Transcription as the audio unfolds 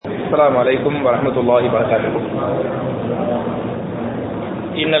السلام عليكم ورحمة الله وبركاته.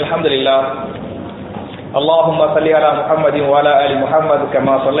 إن الحمد لله اللهم صل على محمد وعلى آل محمد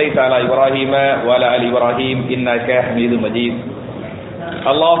كما صليت على إبراهيم وعلى آل إبراهيم إنك حميد مجيد.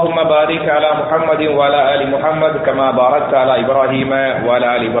 اللهم بارك على محمد وعلى آل محمد كما باركت على إبراهيم وعلى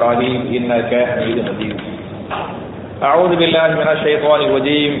آل إبراهيم إنك حميد مجيد. أعوذ بالله من الشيطان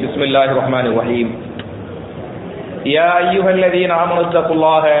الرجيم. بسم الله الرحمن الرحيم. يا أيها الذين آمنوا اتقوا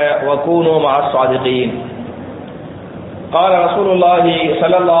الله وكونوا مع الصادقين. قال رسول الله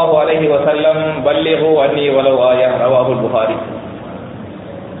صلى الله عليه وسلم بلغوا عني ولو آية. رواه البخاري.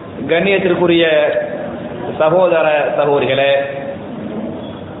 கண்ணியத்திற்குரிய சகோதர சகோதரிகளே,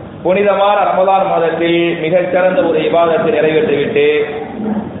 புனிதமான ரமலான் மாதத்தில் மிகச்சிறந்த ஒரு இபாதத்தை நிறைவேற்றிவிட்டு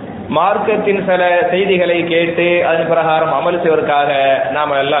மார்க்கத்தின் சில செய்திகளை கேட்டு அதன் பிரகாரம் அமல் செய்வதற்காக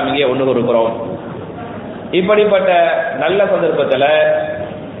நாம் எல்லாம் இங்கே ஒன்று கூறுகிறோம். இப்படிப்பட்ட நல்ல சந்தர்ப்பத்தில்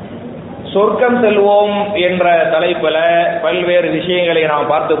சொர்க்கம் செல்வோம் என்ற தலைப்பில் பல்வேறு விஷயங்களை நாம்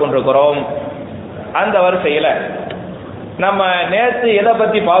பார்த்து கொண்டிருக்கிறோம். அந்த வரிசையில் நம்ம நேற்று எதை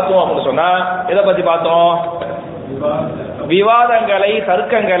பற்றி பார்த்தோம் அப்படின்னு சொன்னா, எதை பற்றி பார்த்தோம்? விவாதங்களை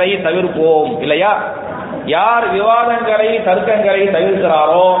தர்க்கங்களை தவிர்ப்போம் இல்லையா? யார் விவாதங்களை தர்க்கங்களை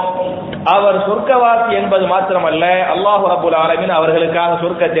தவிர்க்கிறாரோ அவர் சொர்க்கவாசி என்பது மாத்திரமல்ல, அல்லாஹ் ரப்பல் ஆலமீன் அவர்களுக்காக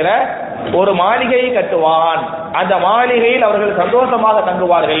சொர்க்கத்தில் ஒரு மாளிகையை கட்டுவான். அந்த மாளிகையில் அவர்கள் சந்தோஷமாக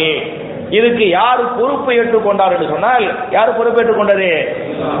தங்குவார்கள். இதுக்கு யார் பொறுப்பு ஏற்றுக்கொண்டார் என்று சொன்னால், யார் பொறுப்பேற்றுக் கொண்டது?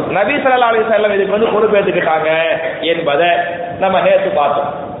 நபி ஸல்லல்லாஹு அலைஹி வஸல்லம் இதுக்கு பொறுப்பேற்றுக்கிட்டாங்க என்பதை நம்ம நேற்று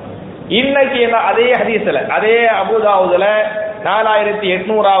பார்த்தோம். இன்னைக்கு அதே ஹதீஸ்ல, அதே அபூதாவுதுல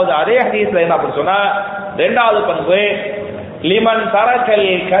 4800வது அதே ஹதீஸ்ல என்ன அப்படி சொன்னா, இரண்டாவது பண்பு லிமன் தரக்கல்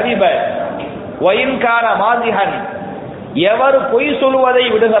கரிப வயின்கான மாதிஹன், எவர் பொய் சொல்வதை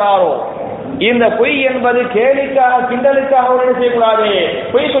விடுகிறாரோ, இந்த பொய் என்பது கேலிக்காக கிண்டலுக்காக என்ன செய்யக்கூடாது,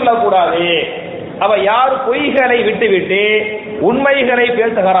 பொய் சொல்லக்கூடாது. அவ யார் பொய்களை விட்டுவிட்டு உண்மைகளை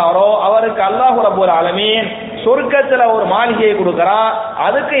பேசுகிறாரோ அவருக்கு அல்லாஹ் ரப்பல் ஆலமீன் சொர்க்கத்துல ஒரு மாளிகையை கொடுக்கிறான்.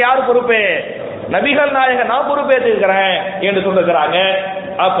 அதுக்கு யார் பொறுப்பு? நபிகள் நாயகம் நான் பொறுப்பேற்றிருக்கிறேன் என்று சொல்லுகிறாங்க.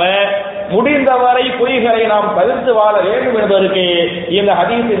 அப்ப முடிந்தவரை பொய்களை நாம் தவிர்த்து வாழ வேண்டும் என்பதற்கு இந்த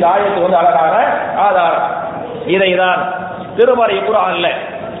ஹதீஸ், இந்த ஆயத்து அழகான ஆதாரம். இதைதான் திருமறை குர்ஆன்ல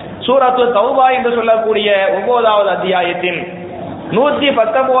சூரத்து தௌபா என்று சொல்லக்கூடிய 9வது அத்தியாயத்தின்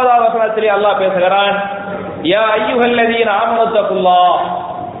 119வது வசனத்திலே அல்லாஹ் பேசுகிறான். யா அய்யுஹல்லதீன ஆமனு தக்குல்லாஹ்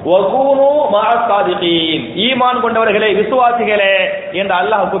வகூனு மஅஸ் ஸாதிகீன், ஈமான் கொண்டவர்களே, விசுவாசிகளே என்று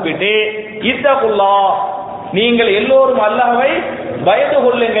அல்லாஹ் கூப்பிட்டு, இத்தகுல்லாஹ், நீங்கள் எல்லோரும் அல்லாஹ்வை பயந்து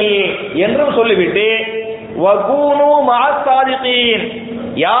கொள்ளுங்கள் என்றும் சொல்லிவிட்டு, வகூனு மஅஸ் ஸாதிகீன்,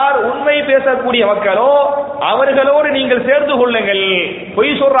 யார் உண்மை பேசக்கூடிய மக்களோ அவர்களோடு நீங்கள் சேர்ந்து கொள்ளுங்கள்.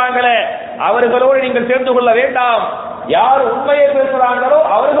 பொய் சொல்றாங்களே அவர்களோடு நீங்கள் சேர்ந்து கொள்ள வேண்டாம், யார் உண்மையை பேசுறாங்களோ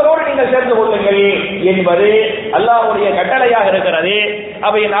அவர்களோடு நீங்கள் சேர்ந்து கொள்ளுங்கள் என்பது அல்லாஹ்வுடைய கட்டளையாக இருக்கிறது.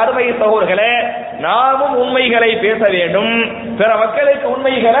 அவையின் அருமை சகோதரர்களே, நாமும் உண்மைகளை பேச வேண்டும், பிற மக்களுக்கு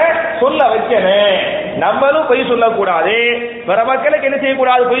உண்மைகளை சொல்ல வைக்கணும். நம்மளும் பொய் சொல்லக்கூடாது, பிற மக்களுக்கு என்ன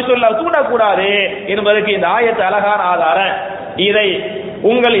செய்யக்கூடாது, பொய் சொல்ல தூண்டக்கூடாது என்பதற்கு இந்த ஆயத்து அழகான ஆதாரம். இதை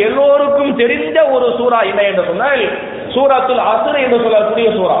உங்கள் எல்லோருக்கும் தெரிந்த ஒரு சூரா இல்லை என்று சொன்னால் சூரத்துல் அஸ்ர் என்று சொல்லக்கூடிய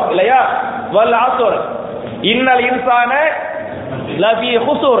சூரா இல்லையா? வல் அஸ்ர் இன்னல் இன்சான லஃபீ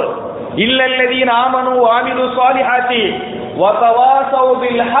குஸ்ர் இல்லல்லதீன ஆமனு வ அமிலு ஸாலிஹாத்தி வ தவாஸவ்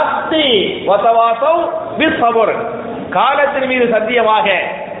பில் ஹக்கி வ தவாஸவ் பிஸ் ஸப்ர். காலத்தின் மீது சத்தியமாக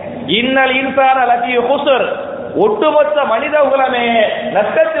இன்னல் இன்சான லஃபீ குஸ்ர், ஒட்டுமொத்த மனித குலமே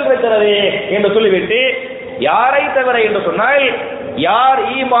நஷ்டத்தில் இருக்கிறது என்று சொல்லிவிட்டு, யாரை தவிர என்று சொன்னால் யார்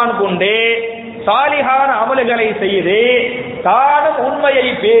ஈமான் கொண்டு சாலிஹான அமல்களை செய்து தானும் உண்மையை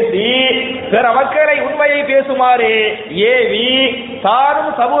பேசி பிற மக்களை உண்மையை பேசுமாறு ஏவி தானும்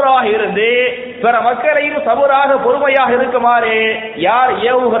சபூராக இருந்து பிற மக்களையும் சபூராக பொறுமையாக இருக்குமாறு யார்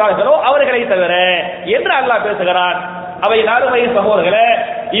ஏவுகிறார்களோ அவர்களை தவிர என்று அல்லாஹ் பேசுகிறான். அவை அருமை சகோதரர்களே,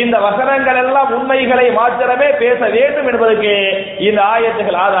 இந்த வசனங்கள் எல்லாம் உண்மைகளை மாத்திரமே பேச வேண்டும் என்பதற்கு இந்த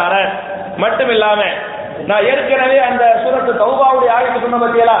ஆயத்துகள் ஆதாரம். மட்டுமில்லாம நான் ஏற்கனவே அந்த சூரத்து தௌபாவுடைய ஆயத்து சொன்ன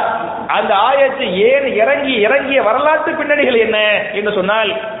பத்தியா, அந்த ஆயத்து ஏன் இறங்கிய வரலாற்று பின்னணிகள் என்ன என்று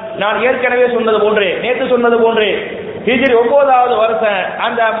சொன்னால், நான் ஏற்கனவே சொன்னது போன்று, நேற்று சொன்னது போன்று ஹிஜ்ரி 9வது வருஷம்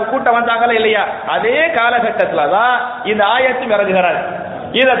அந்த கூட்டம் வந்தாங்களா இல்லையா, அதே காலகட்டத்துல தான் இந்த ஆயத்தும் இறங்குகிறார்.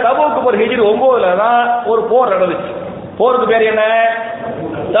 இத தபூக்கு ஒரு ஹிஜ்ரி 9ல தான் ஒரு போர் நடந்துச்சு. போருக்கு பேர் என்ன?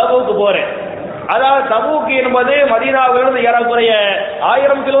 தபூக்கு போர். அதாவது தபூக்கு என்பது மதீனாவிலிருந்து ஏறக்குறைய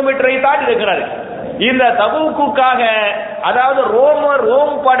 1000 கிலோமீட்டரை தாண்டி இருக்கிறார். இந்த தபூக்குக்காக, அதாவது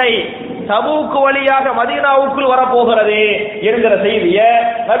ரோம் படை தபூக்கு வழியாக மதீனாவுக்குள் வரப்போகிறது என்கிற செய்தியை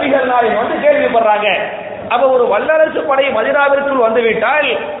நபிகள் நாயகம் கேள்விப்படுறாங்க. அப்ப ஒரு வல்லரசு படை மதீனாவிற்குள் வந்துவிட்டால்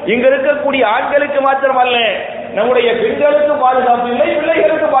இங்க இருக்கக்கூடிய ஆண்களுக்கு மாத்திரமல்ல, நம்முடைய பெண்களுக்கு பாதுகாப்பு இல்லை,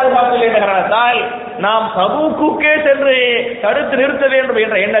 பிள்ளைகளுக்கு பாதுகாப்பு இல்லை என்ற காரணத்தால் நாம் தபூக்குக்கே சென்று தடுத்து நிறுத்த வேண்டும்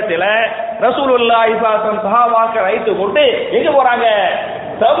என்ற எண்ணத்தில் ரசூலுல்லாஹி ஸல்லல்லாஹு அலைஹி வஸல்லம் சஹாபாக்கள் அழைத்து கொண்டு எங்க போறாங்க?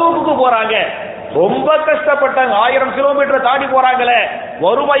 தபூக்குக்கு போறாங்க. ரொம்ப கஷ்டப்பட்டாங்க. 1000 கிலோமீட்டர் தாண்டி போறாங்களே.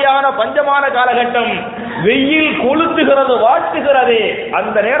 வறுமையான பஞ்சமான காலகட்டம், வெயில் கொளுத்துகிறது, வாட்டுகிறது.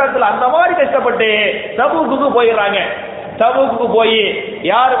 அந்த நேரத்தில் அந்த மாதிரி கஷ்டப்பட்டு தபூக்குக்கு போயிடுறாங்க. தபூக்குக்கு போய்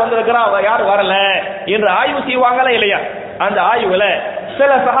யார் வந்திருக்கிறா, யார் வரல என்று ஆய்வு செய்வாங்களா இல்லையா? அந்த ஆய்வுல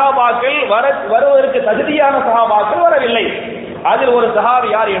சில சஹாபாக்கள் வருவதற்கு தகுதியான சஹாபாக்கள் வரவில்லை. அதில் ஒரு சஹாபி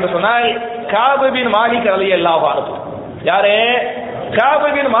யார் என்று சொன்னால் கஅப் பின் மாலிக் ரலியல்லாஹு அன்ஹு. யாரே? கஅப்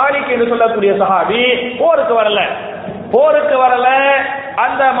பின் மாலிக் என்று சொல்லக்கூடிய சஹாபி போருக்கு வரல. போருக்கு வரல.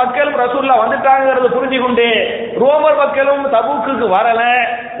 அந்த மக்கள் ரசூலுல்லாஹ் வந்துட்டாங்கிறது புரிஞ்சு கொண்டு ரோமர் மக்களும் தபூக்குக்கு வரல.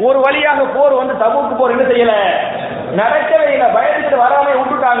 ஒரு வழியாக போர் வந்து தபூக்கு போர் என்ன செய்யல, நடக்கவே இல்லை. பயந்துட்டு வராம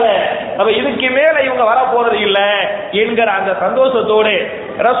விட்டுட்டாங்க. அப்ப இதுக்கு மேல இவங்க வர போறது இல்ல என்கிற அந்த சந்தோஷத்தோடு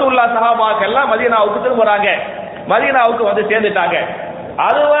ரசூலுல்லாஹ் சஹாபாக்கள் எல்லாம் மதீனாவுக்கு திரும்புறாங்க. மதீனாவுக்கு வந்து சேர்ந்துட்டாங்க.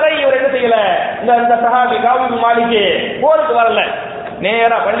 அதுவரை இவர் என்ன செய்யல, இந்த சஹாபி கஅப் பின் மாலிக் போருக்கு வரல.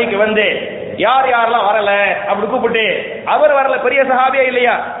 நேரா பள்ளிக்கு வந்து யார் யாரெல்லாம் வரல அப்படி கூப்பிட்டு, அவர் வரல, பெரிய சஹாபியா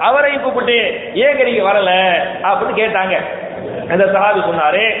இல்லையா, அவரையும் கூப்பிட்டு ஏங்க நீங்க வரல அப்படின்னு கேட்டாங்க. அந்த சஹாபி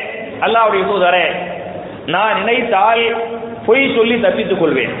சொன்னாரு, அல்லாஹ்வுடைய தூதரே, நான் நினைத்தால் பொய் சொல்லி தப்பித்துக்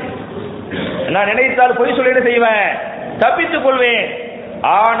கொள்வேன். நான் நினைத்தால் பொய் சொல்லி என்ன செய்வேன், தப்பித்துக் கொள்வேன்.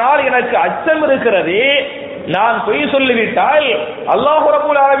 ஆனால் எனக்கு அச்சம் இருக்கிறது, நான் பொய் சொல்லிவிட்டால் அல்லாஹ்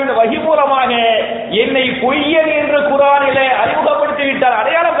ரப்பல் ஆலமீன் வஹி மூலமாக என்னை பொய்யன் என்று குர்ஆனிலே அறிமுகப்படுத்தி விட்டால்,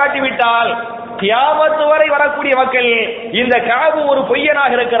 அடையாளம் காட்டிவிட்டால், கியாமத் வரை வரக்கூடிய மக்கள் இந்த கஅப் ஒரு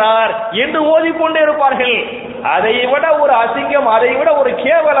பொய்யனாக இருக்கிறார் என்று ஓதிக்கொண்டே இருப்பார்கள். அதை விட ஒரு அசிங்கம், அதை விட ஒரு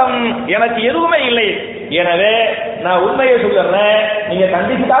கேவலம் எனக்கு எதுவுமே இல்லை. எனவே நான் உண்மையை சொல்றேன், நீங்க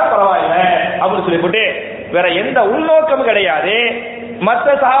கண்டிச்சுட்டாலும் பரவாயில்லை அப்படின்னு சொல்லிவிட்டு வேற எந்த உள்நோக்கமும் கிடையாது. மற்ற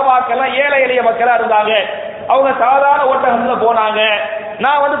சஹாபாக்கெல்லாம் ஏழை எளிய மக்களா இருந்தாங்க. அவங்க சாதாரண ஒட்டகத்துல போனாங்க.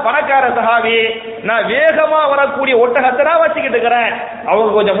 நான் வந்து பணக்கார சஹாபி, நான் வேகமா வரக்கூடிய ஒட்டகத்தை நான் வச்சுக்கிட்டு இருக்கிறேன். அவங்க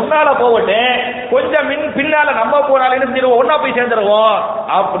கொஞ்சம் முன்னால போகட்டு, கொஞ்சம் பின்னால நம்ம போனாலும் என்ன செஞ்சிருவோம், ஒன்னா போய் சேர்ந்துருவோம்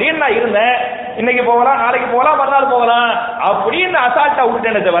அப்படின்னு நான் இருந்தேன். இன்னைக்கு போகலாம், நாளைக்கு போகலாம், மறுநாள் போகலாம் அப்படின்னு அசால்ட்டா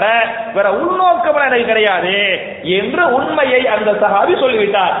விட்டுட்டேன்னு தவிர வேற உள்நோக்கம் எனக்கு கிடையாது என்று உண்மையை அந்த சஹாபி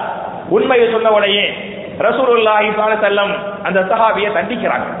சொல்லிவிட்டார். உண்மையை சொன்ன உடனே ரசூலுல்லாஹி ஸல்லல்லாஹு அலைஹி வஸல்லம் அந்த சஹாபியை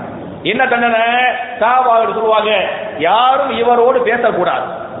தண்டிக்கிறாங்க. என்ன தண்டனை? சஹாபாக்கள் சொல்லுவாங்க, யாரும் இவரோடு பேசக்கூடாது,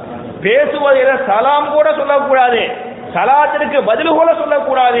 பேசுவதில் சலாம் கூட சொல்லக்கூடாது, சலாத்திற்கு பதில் கூட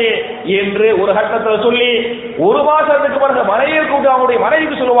சொல்லக்கூடாது என்று ஒரு கட்டத்தில் சொல்லி, ஒரு மாசத்துக்கு பிறகு மனைவியை கூப்பிட்டு அவங்களுடைய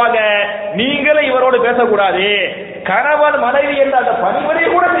மனைவிக்கு சொல்லுவாங்க, நீங்களும் இவரோடு பேசக்கூடாது, கணவன் மனைவி என்ற அந்த பணிவிடை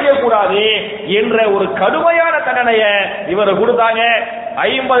கூட செய்யக்கூடாது என்ற ஒரு கடுமையான தண்டனையை இவர் கொடுத்தாங்க.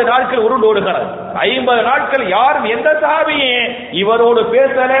 50 நாட்கள் உருண்டு ஓடுகிறார். 50 நாட்கள் யாரும் எந்த சஹாபியும் இவரோடு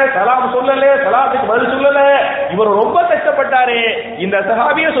பேசல, சலாம் சொல்லல, சலாத்துக்கு பதில் சொல்லல. இவர் ரொம்ப கஷ்டப்பட்டாரு. இந்த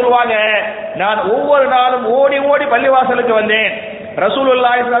சஹாபியை சொல்லுவாங்க, நான் ஒவ்வொரு நாளும் ஓடி ஓடி பள்ளிவாசலுக்கு வந்தேன்.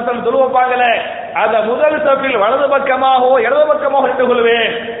 ரசூலுல்லாஹி ஸல்லல்லாஹு அலைஹி வஸல்லம் தொழுவாங்களே, அந்த முதல் சஃபில் வலது பக்கமாகவோ இடது பக்கமாக நின்று கொள்வேன்.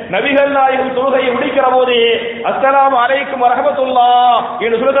 நபிகள் நாயகம் தொழுகையை முடிக்கிற போது அஸ்ஸலாமு அலைக்கும் வரஹ்மத்துல்லாஹ்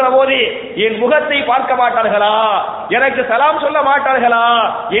என்று சொல்லுகிற போது என் முகத்தை பார்க்க மாட்டார்களா, எனக்கு சலாம் சொல்ல மாட்டார்களா,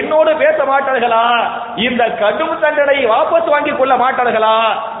 என்னோடு பேச மாட்டார்களா, இந்த கடும் தண்டனை வாபஸ் வாங்கி கொள்ள மாட்டார்களா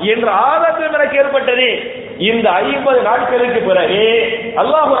என்ற ஆதங்கம் எனக்கு ஏற்பட்டது. இந்த 50 நாட்களுக்கு பிறகு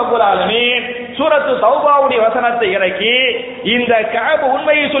அல்லாஹ் ரப்பல் ஆலமீன் சூரத்து தௌபாவுடைய வசனத்தை இறக்கி இந்த கஅப்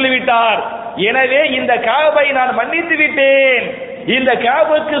உண்மையை சொல்லிவிட்டார். எனவே இந்த கஅபை நான் மன்னித்து விட்டேன், இந்த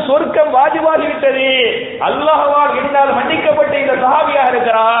கஅபுக்கு சொர்க்கம் வாஜிபாகி விட்டது, அல்லாஹ்வால் என்னால் மன்னிக்கப்பட்ட இந்த சஹாபியாக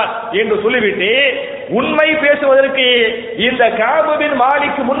இருக்கிறார் என்று சொல்லிவிட்டு உண்மை பேசுவதற்கு இந்த கஅப் பின்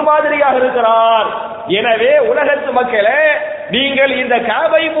மாலிக் முன்மாதிரியாக இருக்கிறார். எனவே உலகத்து மக்களே, நீங்கள் இந்த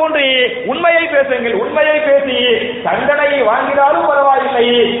கஅபை போன்று உண்மையை பேசுங்கள், உண்மையை பேசி தண்டனையை வாங்கினாலும் பரவாயில்லை,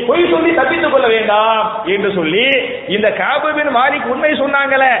 பொய் சொல்லி தப்பித்துக் கொள்ள வேண்டாம் என்று சொல்லி இந்த கஅப் பின் மாலிக் உண்மை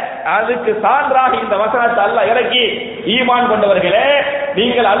சொன்னாங்களே, அதுக்கு சான்றாக இந்த வசனத்தை அல்லாஹ் இறக்கி, ஈமான் கொண்டவர்களே,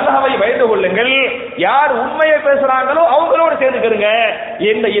 நீங்கள் அல்லாஹ்வை பயந்து கொள்ளுங்கள், யார் உண்மையை பேசுறாங்களோ அவங்களோடு சேர்ந்துக்கிறங்க.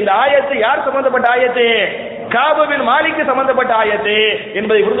 இந்த ஆயத்து யார் சம்பந்தப்பட்ட ஆயத்து? கஅப் பின் மாலிக் சம்பந்தப்பட்ட ஆயத்து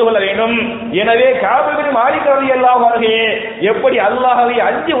என்பதை புரிந்து கொள்ள வேண்டும். எனவே கஅப் பின் மாலிக் ரலியல்லாஹு அன்ஹு எப்படி அல்லாஹ்வை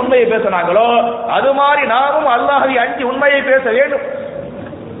அஞ்சி உண்மையை பேசினாங்களோ அது மாதிரி நாமும் அல்லாஹ்வை அஞ்சி உண்மையை பேச வேண்டும்,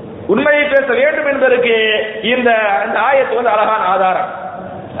 உண்மையை பேச வேண்டும் என்பதற்கு இந்த ஆயத்து வந்து அழகான ஆதாரம்.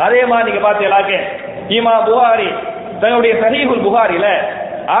 அதே மாதிரி நீங்க பார்த்தீங்களாக்க இமாம் புகாரி தன்னுடைய சஹீஹுல் புகாரில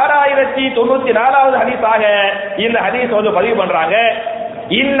 6094வது ஹதீஸாக இந்த ஹதீஸ் வந்து பதிவு பண்றாங்க.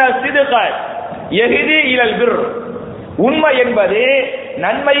 இன்ன சிதுக யஹ்தி இலல் பிர், உண்மை என்பது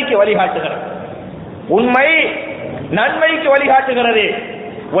நன்மைக்கு வழிகாட்டுகிறது. உண்மை நன்மைக்கு வழிகாட்டுகிறது.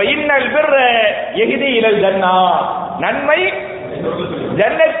 வ இன்னல் பிர் யஹ்தி இலல் ஜன்னா, நன்மை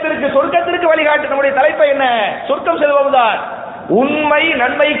ஜன்னத்திற்கு சொர்க்கத்திற்கு வழிகாட்டு. நம்முடைய தலைப்பு என்ன? சொர்க்கம் செல்வதுதான். உண்மை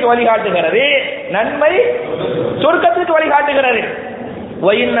நன்மைக்கு வழிகாட்டுகிறது, நன்மை சொர்க்கத்திற்கு வழிகாட்டுகிறது.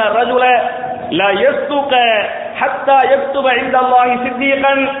 வ இன்ன ரஜுல லா யஸ்துக ஹத்தா யக்துப இன்தல்லாஹி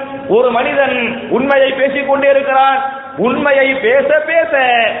சித்தீகன், ஒரு மனிதன் உண்மையை பேசிக் கொண்டே இருக்கிறான். உண்மையை பேச பேச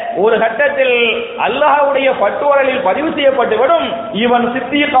ஒரு கட்டத்தில் அல்லாஹ்வுடைய பட்டுவரலில் பதிவு செய்யப்பட்டுவிடும், இவன்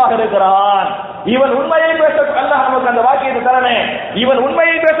சித்தீகாக இருக்கிறான். இவன் உண்மையை பேச, அல்லாஹ் நமக்கு அந்த வாக்கியத்தை தரனே, இவன்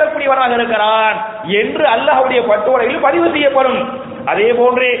உண்மையை பேசக்கூடியவனாக இருக்கிறான் என்று அல்லாஹ்வுடைய பட்டுவரலில் பதிவு செய்யப்படும். அதே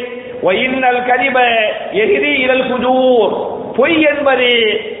போன்று வஇன்னல் கதிப யஹ்தி இலல் ஃபுஜூர், பொய் என்பது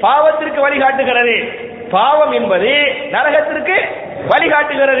பாவத்திற்கு வழிகாட்டுகிறது, பாவம் என்பது நரகத்திற்கு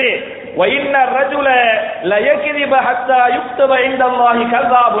வழிகாட்டுகிறது. وَإِنَّ الرَّجُلَ لَيَكْذِبُ حَتَّى يُكْتَبَ عِندَ اللَّهِ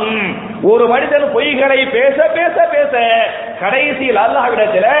كَذَّابٌ, ஒரு மனிதன் பொய்களை பேச பேச பேச கடைசியில்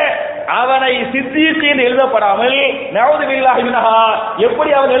அல்லாஹ்விடத்தில் அவனை சித்தீக் என்று எழுதப்படாமல், நஊது பில்லாஹி மின்ஹா, எப்படி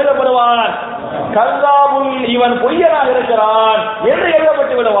அவன் எழுதப்படுவான்? கல்லாபுன், இவன் பொய்யனாக இருக்கிறான் என்று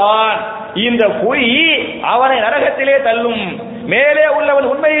எழுதப்பட்டு விடுவான். இந்த பொய் அவனை நரகத்திலே தள்ளும். மேலே உள்ளவன்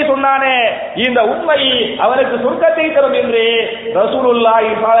உண்மையை சொன்னானே, இந்த உண்மை அவனுக்கு சொர்க்கத்தை தரும் என்று ரசூலுல்லாஹி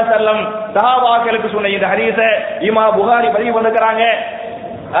ஸல்லல்லாஹு அலைஹி வஸல்லம் சஹாபாக்களுக்கு சொன்ன இந்த ஹதீஸை இமாம் புகாரி பதிவு பண்ணிருக்காங்க.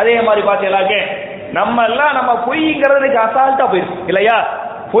 அதே மாதிரி பாத்தீங்களாக்க நம்ம எல்லாம் நம்ம பொய்ங்கிறதுக்கு அசால்ட்டா போயிருக்கு இல்லையா?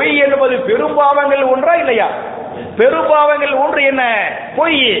 பொய் என்பது பெரும்பாவங்கள் ஒன்றா இல்லையா? பெரும்பாவங்கள் ஒன்று என்ன?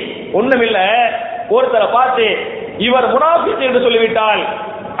 பொய். ஒண்ணுமில்ல, ஒருத்தரை பார்த்து இவர் முனாஃபிக் என்று சொல்லிவிட்டால்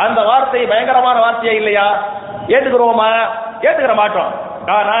அந்த வார்த்தை பயங்கரமான வார்த்தையா இல்லையா? ஏத்துக்கிறோமா? ஏத்துக்கிற மாட்டோம்.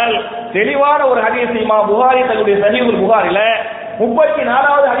 ஆனால் தெளிவான ஒரு ஹதீஸ் இமாம் புகாரி தன்னுடைய சஹீஹுல் புகாரில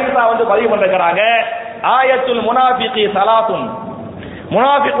 34வது ஹதீஸா வந்து பதிவு பண்ணிருக்காங்க. ஆயத்துல் முனாஃபிகி ஸலாத்துன்,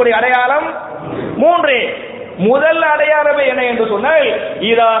 முனாஃபிக்குடைய அடையாளம் 3. முதல் அடையாளமே என்ன என்று சொன்னால்,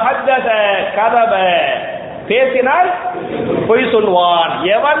 இதா ஹத்தஸ கதப, பேசினால் பொய் சொல்வான்.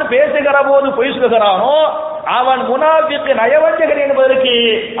 எவன் பேசுகிற போது பொய் சொல்கிறானோ அவன் முனாஃபிக், நயவஞ்சகன் என்பதற்கு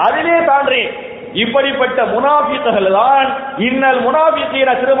அதிலே தாண்டி இப்படிப்பட்ட முனாஃபிக்குகள் தான் இன்னல் முனாஃபிகீன,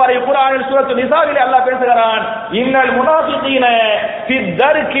 திருமறை குர்ஆனில் சூரத்து நிசாவிலே அல்லாஹ் பேசுகிறான், இன்னல் முனாஃபிகீன ஃபி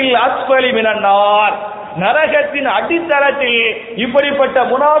தர்கில் அஸ்ஃபலி மினன் நார், நரகத்தின் அடித்தளத்தில் இப்படிப்பட்ட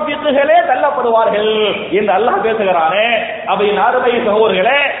முனாஃபிக்குகளே தள்ளப்படுவார்கள் என்று அல்லாஹ் பேசுகிறானே. அவை அருமை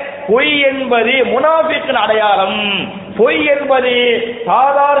சகோதரர்களே, பொய் என்பது முனாஃபிக்கின் அடையாளம். பொய் என்பது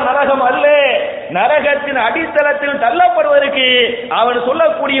சாதாரண நரகம் அல்ல, நரகத்தின் அடித்தளத்தில் தள்ளப்படுவதற்கு அவன்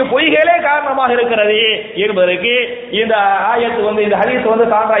சொல்லக்கூடிய பொய்களே காரணமாக இருக்கிறது என்பதற்கு இந்த ஆயத்து வந்து, இந்த ஹதீஸ்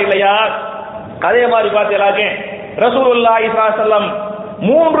வந்து சான்றா இல்லையா? அதே மாதிரி பார்த்தீங்களாக்க ரசூலுல்லாஹி ஸல்லல்லாஹு அலைஹி வஸல்லம்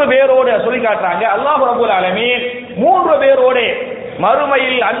 3 பேரோடு சொல்லி காட்டுறாங்க. அல்லாஹ் ரப்பல் ஆலமீன் 3 பேரோடு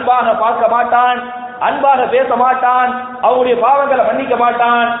மறுமையில் அன்பாக பார்க்க மாட்டான், அன்பாக பேச மாட்டான், அவங்களுடைய பாவங்களை மன்னிக்க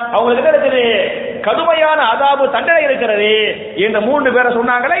மாட்டான், அவங்களுக்கு என்ன இருக்குது? கடுமையான அதாபு, தண்டனை இருக்கிறது என்று 3 பேரை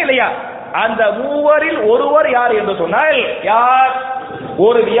சொன்னாங்களா இல்லையா? அந்த 3வரில் ஒருவர் யார் என்று சொன்னால், யார்?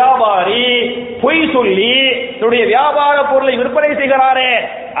 ஒரு வியாபாரி பொய் சொல்லி தன்னுடைய வியாபார பொருளை விற்பனை செய்கிறாரே,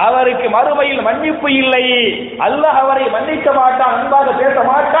 அவருக்கு மறுமையில் மன்னிப்பு இல்லை, அல்லாஹ் அவரை மன்னிக்க மாட்டான், அன்பாக பேச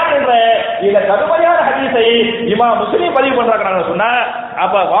மாட்டான் என்ற இந்த கடுமையான ஹதீஸை இமாம் முஸ்லிம் பதிவு பண்றாங்க. சொன்னா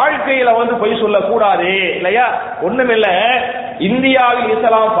அப்ப வாழ்க்கையில வந்து பொய் சொல்ல கூடாது இல்லையா? ஒண்ணுமில்ல, இந்தியாவில்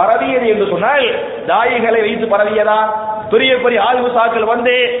இஸ்லாம் பரவியது என்று சொன்னால் தாயிகளை வைத்து பரவியதா? பெரிய பெரிய ஆய்வு சாக்கள்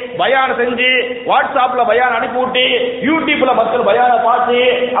வந்து பயான் செஞ்சு வாட்ஸ்அப்ல பயான் அனுப்பிவிட்டு யூடியூப்ல மக்கள் பயான பார்த்து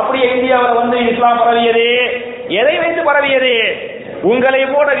அப்படியே இந்தியாவில் வந்து இஸ்லாம் பரவியது. எதை வைத்து பரவியது? உங்களை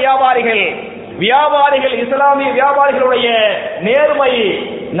போல வியாபாரிகள் இஸ்லாமிய வியாபாரிகளுடைய நேர்மை,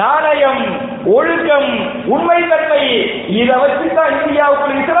 நாணயம், ஒழுக்கம், உண்மைத்தன்மை, இதை வச்சுதான்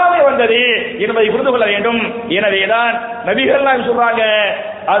இந்தியாவுக்குள் இஸ்லாமே வந்தது என்பதை புரிந்து கொள்ள வேண்டும். எனவேதான் நபிகள் நாயகம் சொல்றாங்க,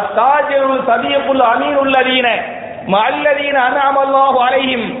 அஸ்தாஜிருல் சதியகுல் அமீனுல்லதீன மல்லதீன அன்அமல்லாஹு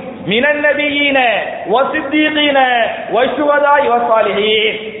அலைஹிம் மினன் நபியீன வஸித்தீகீன வஷுஹதாஇ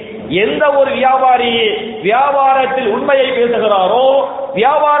வஸாலிஹீன். எந்த ஒரு வியாபாரி வியாபாரத்தில் உண்மையை பேசுகிறாரோ,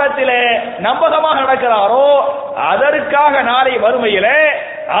 வியாபாரத்திலே நம்பகமாக நடக்கிறாரோ, அதற்காக நாளை மறுமையிலே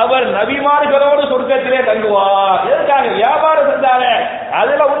அவர் நபிமார்களோடு சொர்க்கத்திலே தங்குவார். எதற்காக? வியாபாரம் செஞ்சாரு,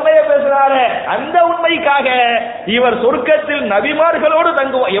 அதுல உண்மையை பேசுறாரு, அந்த உண்மைக்காக இவர் சொர்க்கத்தில் நபிமார்களோடு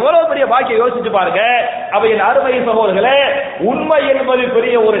தங்குவார். எவ்வளவு பெரிய பாக்கியம் யோசிச்சு பாருங்க. அப்ப என் அருமை சகோதரர்களே, உண்மை என்பது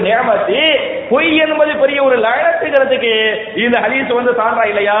பெரிய ஒரு நியமத்து, பொய் என்பது பெரிய ஒரு லயனத்துங்கிறதுக்கு இந்த ஹதீஸ் வந்து சான்றா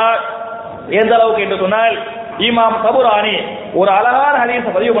இல்லையா? எந்த அளவுக்கு என்று சொன்னால், இமாம் தபுரானி ஒரு அழகான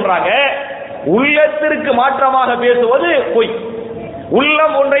ஹதீஸ் பதிவு பண்றாங்க. உள்ளத்திற்கு மாற்றமாக பேசுவது பொய்.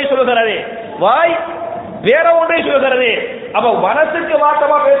 உள்ளம் ஒன்றை சொல்கிறது, வாய் வேற ஒன்றை சொல்கிறது. அப்ப மனசுக்கு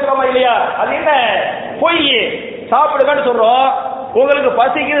மாற்றமா பேசுறோமா இல்லையா? அது என்ன? பொய். சாப்பிடுங்கன்னு சொல்றோம், உங்களுக்கு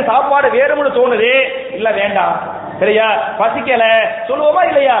பசிக்குது, சாப்பாடு வேறும்னு தோணுது, இல்ல வேண்டாம், சரியா, பசிக்கல சொல்லுவோமா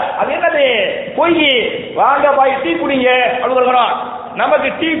இல்லையா? அது என்னது? பொய். வாங்க பாய் டீ குடிங்க அப்படின்னு நமக்கு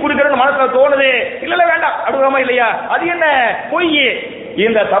டீ குடிக்கிறோம்னு மனசுல தோணுது, இல்ல வேண்டாம் அப்படிங்கிறோமா இல்லையா? அது என்ன? பொய்.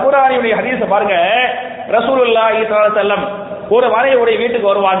 இந்த தபுரானியுடைய ஹதீஸ பாருங்க. ரசூலுல்லாஹி ஸல்லல்லாஹு அலைஹி வஸல்லம் ஒரு மனைவியுடைய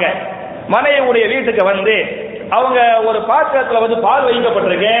வீட்டுக்கு வருவாங்க. மனைவியுடைய வீட்டுக்கு வந்து அவங்க ஒரு பாத்திரத்துல வந்து பால்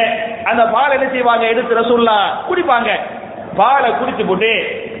வைக்கப்பட்டிருக்கு. அந்த பால் என்ன செய்வாங்க? எடுத்து ரசூலுல்லாஹ் குடிப்பாங்க. பாலை குடிச்சு போட்டு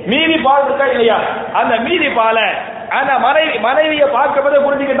மீதி பால் இருக்கா இல்லையா, அந்த மீதி பாலை அந்த மனைவியை பார்க்கப்பதை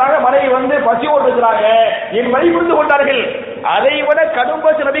புரிஞ்சுக்கிட்டாங்க. மனைவி வந்து பசியோடு இருக்கிறாங்க, என் வழி புரிந்து கொண்டார்கள். அதை விட கடும்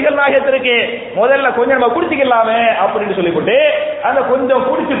பசி நபிகள் நாயகத்திற்கு முதல்ல கொஞ்சம் நம்ம குடிச்சுக்கலாமே அப்படின்னு சொல்லிவிட்டு அந்த கொஞ்சம்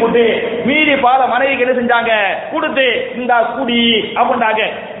குடிச்சு போட்டு மீதி பாலை மனைவிக்கு என்ன செஞ்சாங்க? கொடுத்து இந்தா குடி அப்படின்னாங்க.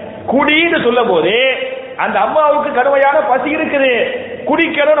 குடின்னு சொல்லும் போது அந்த அம்மாவுக்கு கடுமையான பசி இருக்குது,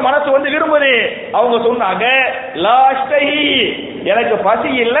 குடிக்கணும்னு மனசு வந்து விரும்புது. அவங்க சொன்னாங்க, லாஸ்டஹி, எனக்கு பசி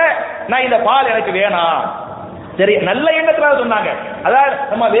இல்ல, நான் இந்த பால் எனக்கு வேணாம். சரி, நல்ல எண்ணத்துல சொன்னாங்க. அதாவது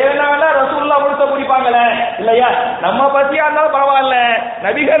நம்ம வேணாம்னா ரசூலுல்லாஹ் முழுக்க குடிப்பாங்கல இல்லையா? நம்ம பசியா இருந்தாலும் பரவாயில்ல,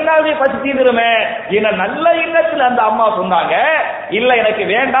 நபிகள்னாவே பசி தீந்துருமே என்ன நல்ல எண்ணத்துல அந்த அம்மா சொன்னாங்க. இல்ல எனக்கு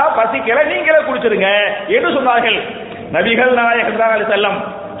வேண்டாம், பசிக்கல, நீங்களே குடிச்சிருங்க என்று சொன்னார்கள். நபிகள் நாயகம் ஸல்லல்லாஹு அலைஹி வஸல்லம்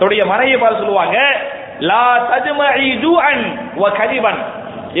தன்னுடைய மனைவியை பார்த்து சொல்லுவாங்க, லா தஜ்மஇ ஜூஅன் வ கதிபன்,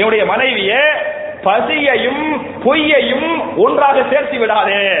 என்னுடைய மனைவியே பசியையும் பொய்யையும் ஒன்றாக சேர்த்து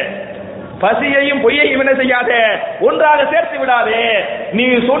விடாதே. பசியையும் பொய்யையும் என்ன செய்யாதே? ஒன்றாக சேர்த்து விடாதே. நீ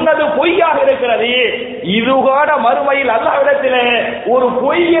சொன்னது பொய்யாக இருக்கிறது, இதுகான மறுமையில் அல்லாஹ்விடத்திலே ஒரு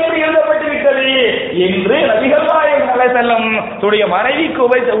பொய் என்று எழுதப்பட்டு விட்டது என்று நபிகள் நாயகம் ஸல்லல்லாஹு அலைஹி வஸல்லம் தன்னுடைய மனைவிக்கு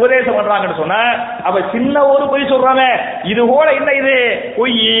உபதேசம் பண்றாங்கன்னு சொன்னா, அப்ப சின்ன ஒரு பொய் சொல்றாங்க, இது கூட என்ன இது?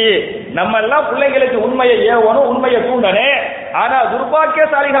 பொய். நம்ம எல்லாம் பிள்ளைகளுக்கு உண்மையை ஏவணும், உண்மையை தூண்டனே. ஆனா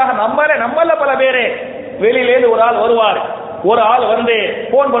துர்பாக்கியசாலிகளாக நம்மள பல பேரு வெளியிலேருந்து ஒரு ஆள் வருவார், ஒரு ஆள் வந்து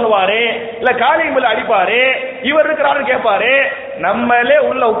போன் பண்ணுவாரு, இல்ல காலிங் பெல் அடிப்பாரு, இவர் இருக்கிறாரு கேட்பாரு, நம்மளே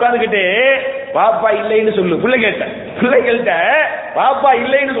உள்ள உட்கார்ந்துகிட்டு பாப்பா இல்லைன்னு சொல்லு, பிள்ளைகள்கிட்ட பாப்பா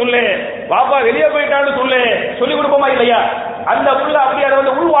இல்லைன்னு சொல்லு, பாப்பா வெளியே போயிட்டான்னு சொல்லி கொடுப்போமா இல்லையா? அந்த புள்ள அப்படியே அதை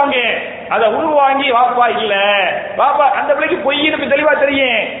வந்து உள்வாங்க, அதை உள்வாங்கி பாப்பா இல்ல, பாப்பா அந்த பிள்ளைக்கு பொய்ன்னு தெளிவா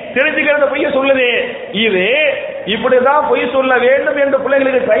தெரிஞ்சுக்கிற பொய்ய சொல்லுது. இது இப்படிதான் பொய் சொல்ல வேண்டும் என்று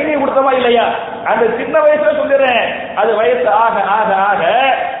பிள்ளைங்களுக்கு ட்ரைனிங் கொடுத்தமா இல்லையா? அந்த சின்ன வயசுல சொல்லிடுறேன், அது வயசு ஆக ஆக ஆக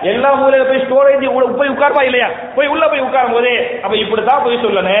எல்லா ஊர்ல போய் ஸ்டோரேஜ் போய் உட்கார்ப்பா இல்லையா? போய் உள்ள போய் உட்காரும் போது அப்ப இப்படிதான் பொய்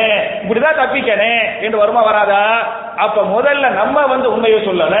சொல்லணும், இப்படிதான் தப்பிக்கணும் என்று வருமா வராதா? அப்ப முதல்ல நம்ம வந்து உண்மையை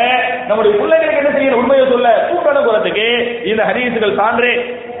சொல்லணும், நம்முடைய பிள்ளைகளுக்கு என்ன செய்யணும்? உண்மையை சொல்ல கூட்டணுங்கிறதுக்கு இந்த ஹதீசுகள் சான்று.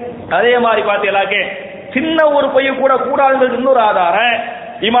 அதே மாதிரி பார்த்தீங்களாக்க சின்ன ஒரு பொய் கூட கூடாதுங்கிறது இன்னொரு ஆதாரம்.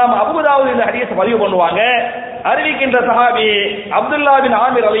 இமாம் அபூதாவூத் இந்த ஹதீஸ் பதிவு பண்ணுவாங்க. அறிவிக்கின்ற சஹாபி அப்துல்லா பின்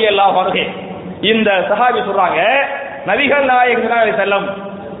ஆமிர் ரலியல்லாஹு அன்ஹு, இந்த சஹாபி சொல்றாங்க, நபிகள் நாயகம் ஸல்லல்லாஹு அலைஹி வஸல்லம்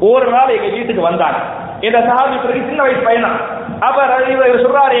ஒரு நாள் எங்க வீட்டுக்கு வந்தாங்க. இந்த சஹாபி சின்ன வயசு பையனா, அப்ப இவர்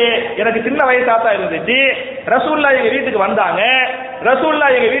சொல்றாரு, எனக்கு சின்ன வயசா தான் இருந்துச்சு, ரசூலுல்லாஹ் எங்க வீட்டுக்கு வந்தாங்க.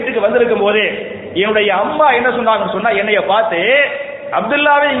 ரசூலுல்லாஹ் எங்க வீட்டுக்கு வந்திருக்கும் போது என்னுடைய அம்மா என்ன சொன்னாங்கன்னு சொன்னா, என்னைய பார்த்து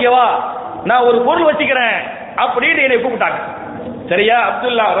அப்துல்லாவே இங்க வா, நான் ஒரு பொருள் வச்சுக்கிறேன் அப்படின்னு என்னை கூப்பிட்டாங்க. சரியா?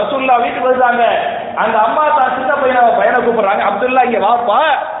 அப்துல்லா ரசூலுல்லாஹ் வீட்டுக்கு வந்தாங்க, அந்த அம்மா தான் சின்ன பையனை கூப்பிடுறாங்க, அப்துல்லா இங்க வாப்பா,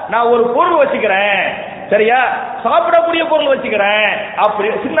 நான் ஒரு பொருள் வச்சுக்கிறேன், சரியா, சாப்பிடக்கூடிய பொருள் வச்சுக்கிறேன் அப்படி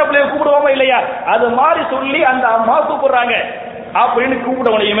சின்ன பிள்ளைய கூப்பிடுவோமா இல்லையா? அது மாதிரி சொல்லி அந்த அம்மா கூப்பிடுறாங்க. அப்படின்னு கூப்பிட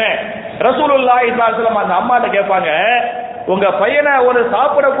முடியுமே. ரசூலுல்லாஹி ஸல்லல்லாஹு அலைஹி வஸல்லம் அந்த அம்மாட்ட கேட்பாங்க, உங்க பையனை ஒரு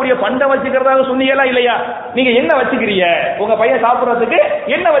சாப்பிடக்கூடிய பண்டம் வச்சுக்கிறதா சொன்னீங்களா இல்லையா? நீங்க என்ன வச்சுக்கிறீங்க? உங்க பையன் சாப்பிடுறதுக்கு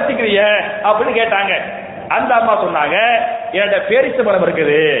என்ன வச்சுக்கிறீங்க அப்படின்னு கேட்டாங்க. அந்த அம்மா சொன்னாங்க, என்கிட்ட பேரிச்ச பழம்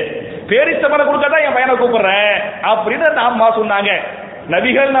இருக்குது, பேரிச்ச பழம் கொடுக்கதான் என் பையனை கூப்பிடுறேன் அப்படின்னு அந்த அம்மா சொன்னாங்க.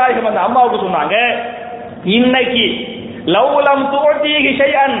 நபிகள் நாயகம் அந்த அம்மாவுக்கு சொன்னாங்க, இன்னைக்கு லவ்லம் துஅதீஹி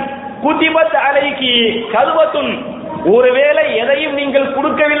ஷைஅன் குதிபத் அலைகி கல்வத்துன், ஒருவேளை எதையும் நீங்கள்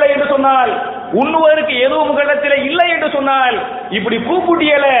கொடுக்கவில்லை என்று சொன்னால், உண்ணுவதற்கு எதுவும் உங்களிடத்தில் இல்லை என்று சொன்னால், இப்படி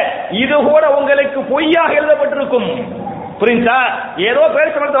கூப்பிட்டியல இது கூட உங்களுக்கு பொய்யாக எழுதப்பட்டிருக்கும். புரிஞ்சா? ஏதோ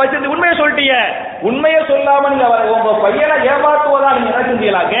பேர் சமத்தை வச்சிருந்து உண்மையை சொல்லிட்டீங்க, உண்மையை சொல்லாம நீங்க உங்க பையனை ஏமாத்துவதா நீங்க என்ன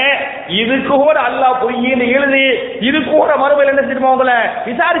செஞ்சீங்களாக்க, இதுக்கு கூட அல்லாஹ் பொய்ன்னு எழுதி இது கூட மறுமையில் என்ன செஞ்சிருப்பா, உங்களை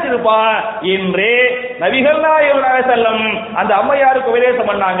விசாரிச்சிருப்பா என்று நபிகள் நாயகம் ஸல்லல்லாஹு அலைஹி வஸல்லம் அந்த அம்மையாருக்கு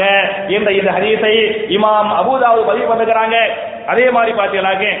உபதேசம் பண்ணாங்க என்ற இந்த ஹதீஸை இமாம் அபூதாவூத் பதிவு பண்ணுகிறாங்க. அதே மாதிரி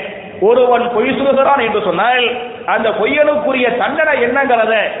பார்த்தீங்கன்னாக்க ஒருவன் பொய் சொல்கிறான் என்று சொன்னால் அந்த பொய்யனுக்குரிய தண்டனை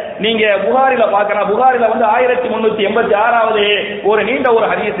என்னங்கிறத நீங்க புகாரில பார்க்கலாம். புகாரில வந்து 1386வது ஒரு நீண்ட ஒரு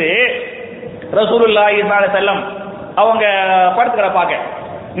ஹதீஸ். ரசூலுல்லாஹி ஸல்லல்லாஹு அலைஹி வஸல்லம் அவங்க படுத்து கிடப்பாங்க.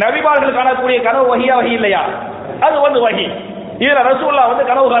 நபிமார்கள் காணக்கூடிய கனவு வஹியா வஹி இல்லையா? அது வஹி. இதுல ரசூலுல்லாஹ்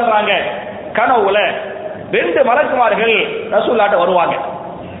கனவு காண்றாங்க. கனவுல 2 மலக்குமார்கள் ரசூலுல்லாஹ்ட்ட வருவாங்க.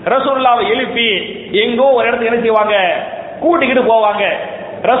 ரசூலுல்லாஹ்வை எழுப்பி எங்கோ ஒரு இடத்துக்கு என்ன செய்வாங்க, கூட்டிக்கிட்டு போவாங்க.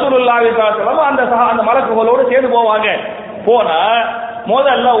 ரசூலுல்லாஹி ஸல்லல்லாஹு அலைஹி வஸல்லம் அந்த மலக்குகளோடு சேர்ந்து போவாங்க. போனா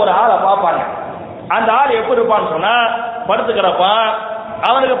முதல்ல ஒரு ஆளை பார்ப்பாங்க. அந்த ஆள் எப்படி இருப்பான்னு சொன்னா, படுத்துக்கிறப்பான்,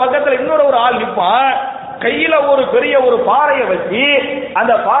 அவனுக்கு பக்கத்துல இன்னொரு ஒரு ஆள் நிற்பான், கையில ஒரு பெரிய ஒரு பாறையை வச்சு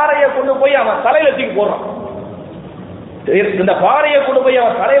அந்த பாறையை கொண்டு போய் அவன் தலையில தூக்கி போடுறான். இந்த பாறையை கொண்டு போய்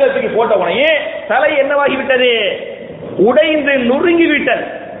அவன் தலையில தூக்கி போட்ட உடனே தலை என்னவாகி விட்டது, உடைந்து நொறுங்கி விட்டது.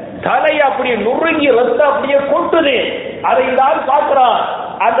 தலை அப்படியே நொறுங்கி ரத்தம் அப்படியே கொட்டுது. அதை இந்த ஆள் பார்க்கிறான்.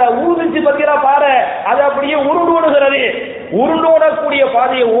 அந்த ஊதிச்சு பத்திரா பாறை அது அப்படியே உருண்டோடுகிறது. உருண்டோடக்கூடிய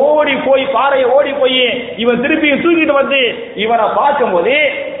பாதையை பாறையை ஓடி போய் இவன் திருப்பி தூக்கிட்டு வந்து இவனை பார்க்கும் போது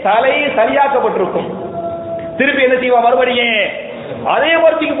தலை சரியாக்கப்பட்டிருக்கும். திருப்பி என்ன செய்வான், மறுபடியும் அதே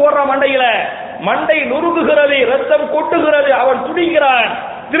மரத்துக்கு போடுறான். மண்டை நொறுங்குகிறது, ரத்தம் கொட்டுகிறது, அவன் துடிக்கிறான்.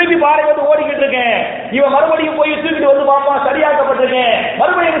 திருப்பி பாறை வந்து ஓடிக்கிட்டு இருக்கேன். இவன் மறுபடியும் போய் தூக்கிட்டு வந்து பார்ப்பான், சரியாக்கப்பட்டிருக்கேன்.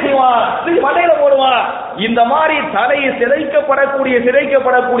 மறுபடியும் என்ன செய்வான், திருப்பி மண்டையில போடுவான். இந்த மாதிரி தலை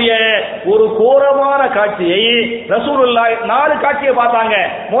சிதைக்கப்படக்கூடிய ஒரு கோரமான காட்சியை ரசூலுல்லாஹ் 4 காட்சியை பார்த்தாங்க.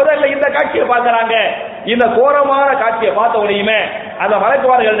 முதல்ல இந்த காட்சியை பார்க்கறாங்க. இந்த கோரமான காட்சியை பார்த்த உடனே அந்த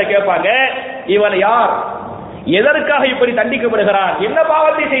மலக்குமார்கள்ட்ட கேட்பாங்க, இவன் யார், எதற்காக இப்படி தண்டிக்கப்படுகிறான், என்ன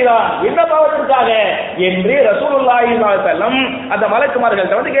பாவத்தை செய்தான், என்ன பாவத்திற்காக என்று ரசூலுல்லாஹி ஸல்லல்லாஹு அலைஹி வஸல்லம் அந்த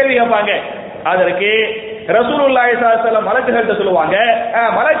மலக்குமார்கள்ட்ட வந்து கேள்வி கேட்பாங்க. அதற்கு ரசூலுல்லாஹி ஸல்லல்லாஹு அலைஹி வஸல்லம் மலக்குகள்ட்ட சொல்லுவாங்க,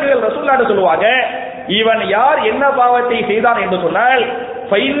 மலக்குகள் ரசூலுல்லாஹ்ட்ட சொல்லுவாங்க, இவன் யார் என்ன பாவத்தை செய்தான் என்று சொன்னால்,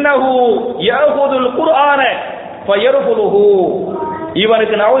 ஃபைன்னஹு யஅஹுதுல் குர்ஆன ஃபயர்ஃபுலுஹு,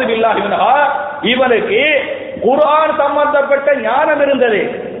 இவனுக்கு நஊது பில்லாஹி மின்ஹா, இவனுக்கு குர்ஆன் சம்பந்தப்பட்ட ஞானம் இருந்தது,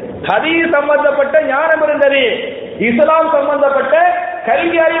 ஹதீஸ் சம்பந்தப்பட்ட ஞானம் இருந்தது, இஸ்லாம் சம்பந்தப்பட்ட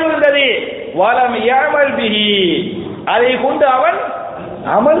கல்வி அறிவு இருந்தது. வலம் யஅமல் பிஹி, அதை கொண்டு அவன்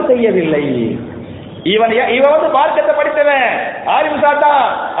அமல் செய்யவில்லை. இவன் மார்க்கத்தை படித்தவன், ஆலிமுசா தான்,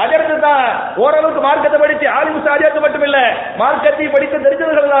 அஜர்த்து தான், ஓரளவுக்கு மார்க்கத்தை படித்து ஆலிமுசா அஜர்த்து மட்டும் இல்ல, மார்க்கத்தை படித்த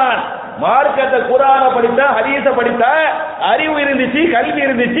தெரிஞ்சவர்கள் தான். மார்க்கத்தை குர்ஆனை படித்த, ஹதீஸ படித்த அறிவு இருந்துச்சு, கல்வி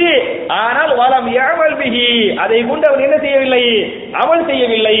இருந்துச்சு. ஆனால் வலம் யஅமல் பிஹி, அதை கொண்டு அவன் என்ன செய்யவில்லை, அமல்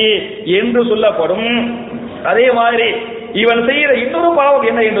செய்யவில்லை என்று சொல்லப்படும். அதே மாதிரி இவன் செய்கிற இன்னொரு பாவம்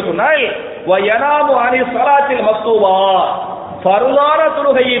என்ன என்று சொன்னால், வயனாமு அனி ஸலாத்தில் மக்தூபா, ஃபர்லான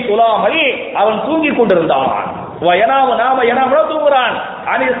தொழுகையை தொழாமல் அவன் தூங்கிக் கொண்டிருந்தான். தூங்குறான்.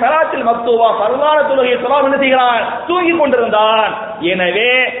 அனி ஸலாத்தில் மக்தூபா, ஃபர்லான தொழுகையை தொழாமல் என்ன செய்கிறான், தூங்கிக் கொண்டிருந்தான்.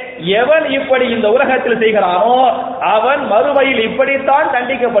 எனவே எவன் இப்படி இந்த உலகத்தில் செய்கிறானோ அவன் மறுமையில் இப்படித்தான்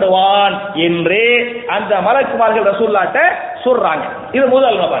தண்டிக்கப்படுவான் என்று அந்த மலக்குமார்கள் ரசூலுல்லாஹ்ட்ட சொல்றாங்க. இது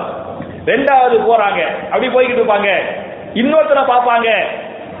முதல் நபர். 2வது போறாங்க, அப்படி போய்கிட்டு இருப்பாங்க. இன்னொருத்தனை பார்ப்பாங்க,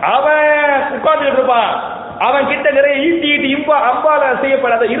 அவன் உட்கார்ந்துட்டு இருப்பான். அவன் கிட்ட நிறைய ஈட்டி அம்பால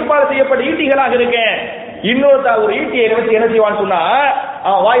செய்யப்படாத இரும்பால செய்யப்பட்ட ஈட்டிகளாக இருக்கேன். இன்னொருத்த ஒரு ஈட்டியை வச்சு என்ன செய்வான்னு சொன்னா,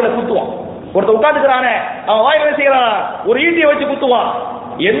 அவன் வாயில குத்துவான். ஒருத்த உட்காந்துக்கிறானே, அவன் வாயில என்ன செய்யறான், ஒரு ஈட்டியை வச்சு குத்துவான்.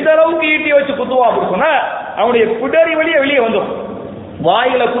 எந்த அளவுக்கு ஈட்டியை வச்சு குத்துவான் அப்படின்னு சொன்னா, அவனுடைய பிடரி வழியே வெளியே வந்துடும்.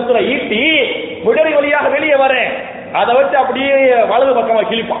 வாயில குத்துற ஈட்டி பிடரி வழியாக வெளியே வரேன், அதை வச்சு அப்படியே வலது பக்கமா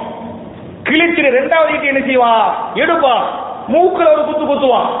கிழிப்பான். கிழிச்சு 2வது ஈட்டி என்ன செய்வான், எடுப்பான், மூக்குல ஒரு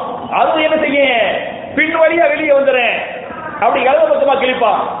குத்துவான். அது என்ன செய்ய, பின் வழியா வெளியே வந்துறேன், அப்படி வலது பக்கமா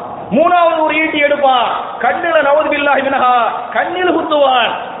கிழிப்பான். 3வது ஒரு ஈட்டி எடுப்பான், கண்ணில நஊது பில்லாஹி மின்ஹா, கண்ணில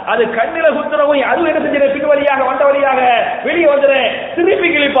குத்துவான். அது கண்ணில குத்துறவன் அது என்ன செஞ்ச, பின் வழியாக வந்த வழியாக வெளியே வந்துறேன், திருப்பி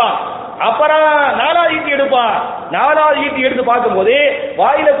கிழிப்பான். அப்புறம் 4வது ஈட்டி எடுப்பான். 4வது ஈட்டி எடுத்து பார்க்கும் போது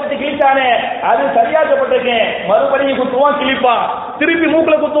வாயில குத்தி கிழிச்சானே அது சரியாக்கப்பட்டிருக்கேன், மறுபடியும் குத்துவான், கிழிப்பான். திருப்பி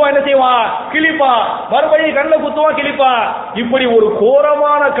மூக்குல குத்துவான், என்ன செய்வான், கிழிப்பான். மறுபடியும் கண்ணுல குத்துவான், கிழிப்பான். இப்படி ஒரு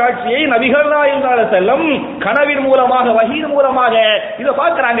கோரமான காட்சியை நபிகள் நாயகம் ஸல்லல்லாஹு அலைஹி வஸல்லம் கனவின் மூலமாக, வஹீயின் மூலமாக இதை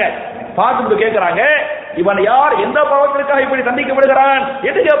பார்க்கிறாங்க. பார்த்துட்டு கேட்கிறாங்க, இவன் யார், எந்த பாவத்திற்காக இப்படி தண்டிக்கப்படுகிறான்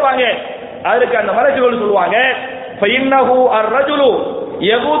என்று கேட்பாங்க. அதற்கு அந்த மலக்குகள் சொல்லுவாங்க, ஃபைன்னஹு அர்-ரஜுலு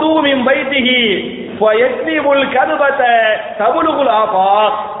யகுது மின் பைத்திஹி ஃபயக்திபுல் கதுபத தபுலுகுல்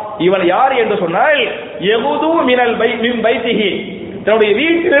ஆஃபாக். இவன் யார் என்று சொன்னால், யகுது மின் பைத்திஹி, தன்னுடைய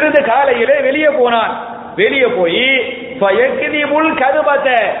வீட்டிலிருந்து காலையிலே வெளியே போனான். வெளியே போய் ஃபயக்திபுல் கதுபத,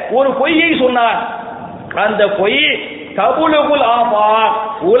 ஒரு பொய்யை சொன்னான். அந்த பொய் தபுலுகுல் ஆஃபாக்,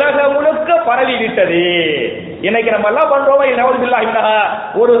 உலகம் முழுக்க பரவி விட்டது. இன்னைக்கு நம்ம எல்லாம் பண்றோம், நஊது பில்லாஹி மின்ஹா,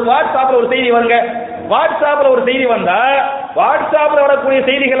 ஒரு வாட்ஸ்அப்ல ஒரு செய்தி வருங்க, வாட்ஸ்அப்ல ஒரு செய்தி வந்தா வாட்ஸ்அப்ல வரக்கூடிய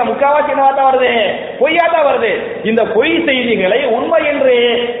செய்திகள் முக்காவாசி என்னவா வருது, பொய்யா தான் வருது. இந்த பொய் செய்திகளை உண்மை என்று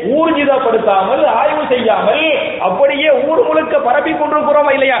ஊர்ஜிதப்படுத்தாமல், ஆய்வு செய்யாமல் அப்படியே ஊர் முழுக்க பரப்பி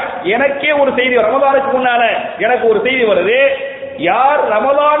கொண்டிருக்கிறோமா இல்லையா? எனக்கே ஒரு செய்தி, ரமதானுக்கு முன்னால எனக்கு ஒரு செய்தி வருது, யார்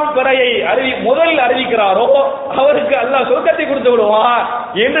ரமலான் பிறையை முதல் அறிவிக்கிறாரோ அவருக்கு அல்லாஹ் சொர்க்கத்தை கொடுத்து விடுவான்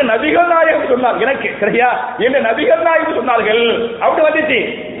என்று நபிகள் நாயகம் சொன்னார். எனக்கு சரியா என்று நபிகள் நாயகம் சொன்னார்கள். அப்படி வந்துச்சு.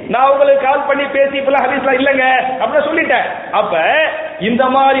 நான் உங்களுக்கு கால் பண்ணி பேசி இப்பெல்லாம் ஹதீஸ்லாம் இல்லைங்க அப்படின்னு சொல்லிட்டேன். அப்ப இந்த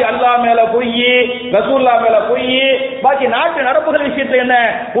மாதிரி அல்லாஹ் மேல பொய், ரசூல்லா மேல பொய், பாக்கி நாட்டு நடப்புகள் விஷயத்துல என்ன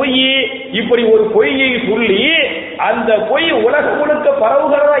பொய், இப்படி ஒரு பொய்யை சொல்லி அந்த பொய் உலகம் முழுக்க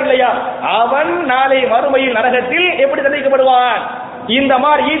பரவுகிறதா இல்லையா, அவன் நாளை மறுமையில் நரகத்தில் எப்படி தண்டிக்கப்படுவான், இந்த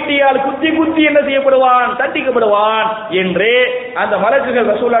மாதிரி ஈட்டியால் குத்தி குத்தி என்ன செய்யப்படுவான், தண்டிக்கப்படுவான் என்று அந்த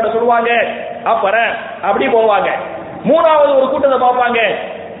மலக்குகள் ரசூலுல்லாஹ் சொல்லுவாங்க. அப்புறம் அப்படி போவாங்க. மூணாவது ஒரு கூட்டத்தை பார்ப்பாங்க.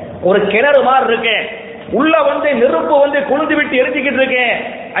 ஒரு கிணறு மாதிரி இருக்கேன், உள்ள நெருப்பு கொழுந்து விட்டு எரிஞ்சுக்கிட்டு இருக்கேன்.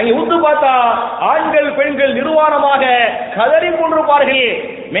 அங்க உத்து பார்த்தா ஆண்கள் பெண்கள் நிர்வாணமாக கதறி கொண்டிருப்பார்கள்.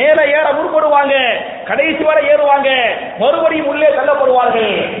 மேல ஏற முற்படுவாங்க, கடைசி வரை ஏறுவாங்க, மறுபடியும் உள்ளே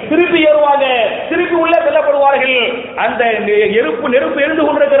தள்ளப்படுவார்கள், திருப்பி ஏறுவாங்க, திருப்பி உள்ளே தள்ளப்படுவார்கள். அந்த நெருப்பு எரிந்து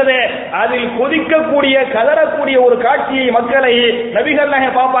கொண்டிருக்கிறது. அதில் கொதிக்கக்கூடிய கதறக்கூடிய ஒரு காட்சியை மக்களை நபிகள்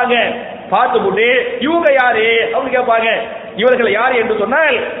நாயகம் பார்ப்பாங்க. பார்த்துவிட்டு இவங்க யாரு அப்படின்னு கேட்பாங்க. இவர்கள் யார் என்று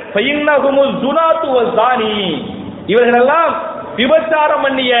சொன்னால் இவர்கள் எல்லாம் விபச்சாரம்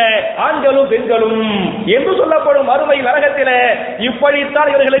பண்ணிய ஆண்களும் பெண்களும் என்று சொல்லப்படும். மறுமை நரகத்திலே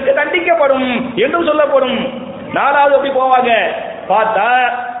இப்படித்தான் இவர்களுக்கு தண்டிக்கப்படும் என்று சொல்லப்படும். நாலாவது அப்படி போவாங்க. பார்த்தா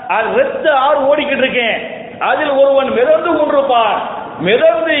ரத்த ஆறு ஓடிக்கிட்டு இருக்கேன், அதில் ஒருவன் மிதந்து கொண்டிருப்பான்.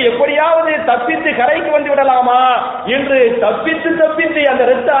 மிதந்து எப்படியாவது தப்பித்து கரைக்கு வந்து விடலாமா என்று தப்பித்து அந்த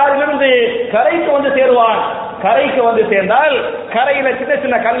இரத்த ஆறிலிருந்து கரைக்கு வந்து சேருவான். கரைக்கு வந்து சேர்ந்தால் கரையில சின்ன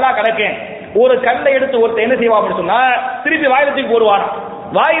சின்ன கல்லா கிடக்கும். ஒரு கல்லை எடுத்து ஒருத்தர் என்ன செய்வான் அப்படின்னு சொன்னா திருப்பி வாயிலத்துக்கு போடுவான்.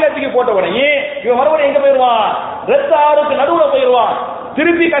 வாயிலத்துக்கு போட்ட உடனே இவன் மறுபடியும் எங்க போயிருவான், இரத்த ஆறுக்கு நடுவுல போயிருவான்.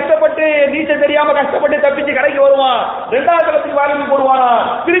 திருப்பி கஷ்டப்பட்டு நீச்சல் தெரியாம கஷ்டப்பட்டு தப்பிச்சு கரைக்கு வருவான். இரண்டாவது தளத்துக்கு வாயிலுக்கு போடுவானா,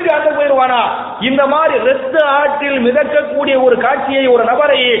 திருப்பி அந்த போயிருவானா. இந்த மாதிரி இரத்த ஆற்றில் மிதக்கக்கூடிய ஒரு காட்சியை ஒரு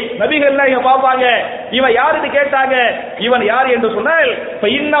நபரை நபிகள் இங்க பார்ப்பாங்க. இவன் யாருன்னு கேட்டாங்க. இவன் யார் என்று சொன்னால்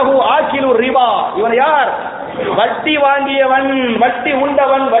இன்னஹு ஆக்கிலு ரிபா, இவன் யார், வட்டி வாங்கியவன், வட்டி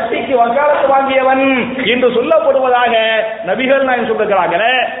உண்டவன், வட்டிக்கு வக்காலத்து வாங்கியவன் என்று சொல்லப்படுவதாக நபிகள் நாயகம் சொல்லுகிறாங்க.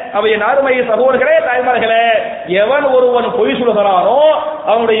 அவை அருமை சகோதரர்களே, தாய்மார்களே, எவன் ஒருவன் பொய் சொல்கிறானோ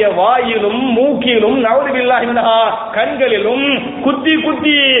அவனுடைய வாயிலும் மூக்கிலும் நவுதுபில்லாஹி மின்ஹா கண்களிலும் குத்தி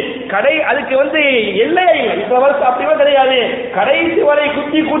குத்தி அதுக்கு எல்லை அப்படி கிடையாது, கடைசி வரை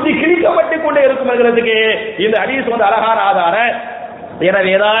குத்தி குத்தி கிழிக்கப்பட்டு கொண்டே இருக்கும் என்கிறதுக்கு இந்த ஹதீஸ் அழகான ஆதாரம்.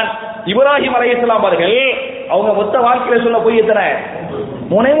 எனவேதான் இப்ராஹிம் அலைஹிஸ்ஸலாம் அவர்கள் அவங்க மொத்த வாழ்க்கையில சொன்ன பொய் எத்தனை,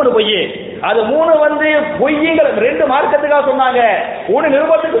 மூணே பொய். அது மூணு பொய்யுங்கிற ரெண்டு மார்க்கத்துக்காக சொன்னாங்க, ஒரு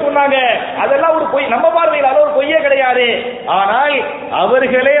நிருபத்துக்கு சொன்னாங்க. அதெல்லாம் ஒரு பொய், நம்ம பார்வையில் அது ஒரு பொய்யே கிடையாது. ஆனால்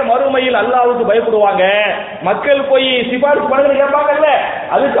அவர்களே மறுமையில் அல்லாஹ்வுக்கு பயப்படுவாங்க. மக்கள் போய் சிபாரிசு பண்ணுங்க கேட்பாங்கல்ல,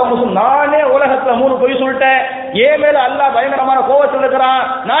 அதுக்கு அவங்க நானே உலகத்துல மூணு பொய் சொல்லிட்டேன், ஏன் மேல அல்லாஹ் பயங்கரமான கோபத்தில் இருக்கிறான்,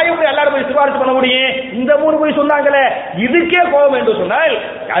 நான் எப்படி எல்லாரும் போய் சிபாரிசு பண்ண முடியும், இந்த மூணு பொய் சொன்னாங்களே இதுக்கே கோபம் என்று சொன்னால்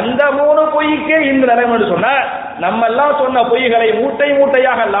அந்த மூணு பொய்க்கே இந்த நிலைமை என்று சொன்ன நம்ம எல்லாம் சொன்ன பொய்களை மூட்டை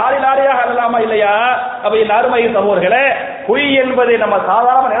மூட்டையாக லாரி லாரியாக அல்லாமா இல்லையா. அப்ப இந்த அருமை சகோதரர்களே, பொய் என்பதை நம்ம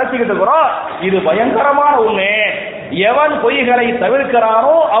சாதாரண நினைச்சுக்கிட்டு இருக்கிறோம். இது பயங்கரமான ஒண்ணு. எவன் பொய்களை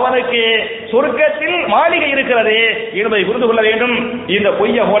தவிர்க்கிறானோ அவனுக்கு சொர்க்கத்தில் மாளிகை இருக்கிறது என்பதை புரிந்து கொள்ள வேண்டும். இந்த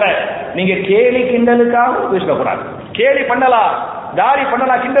பொய்ய போல நீங்க கேலி கிண்டலுக்காக பேசக்கூடாது. கேலி பண்ணலாம், தாடி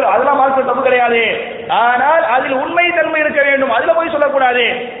பண்ணலாம், கிண்டல் அதெல்லாம் மார்க்க தப்பு கிடையாது. ஆனால் அதில் உண்மை தன்மை இருக்க வேண்டும், அதுல போய் சொல்லக்கூடாது.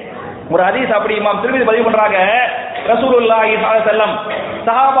 ஒரு ஹதீஸ் அப்படி இமாம் திருமதி பதிவு பண்றாங்க. ரசூலுல்லாஹி ஸல்லல்லாஹு அலைஹி வஸல்லம்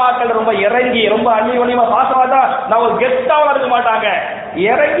சஹாபாக்கள் ரொம்ப இறங்கி ரொம்ப அந்நியோன்யமா பாசமாட்டா, நான் ஒரு கெஸ்டாவா இருக்க மாட்டாங்க,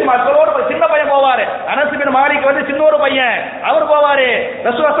 இறங்கி மக்களோட சின்ன பையன் போவாரு, அனஸ் பின் மாலிக் சின்ன ஒரு பையன் அவர் போவாரு.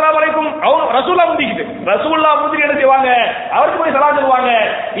 ரசூல் அஸ்ஸலாமு அலைக்கும் அவர் ரசூல்லா முந்திக்கிட்டு ரசூல்லா முந்திக்கு என்ன செய்வாங்க, அவருக்கு போய் சலாம் சொல்லுவாங்க.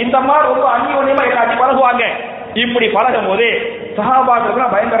 இந்த மாதிரி ரொம்ப அந்நியோன்யமா எல்லாத்தையும் பழகுவாங்க. இப்படி பழகும் போது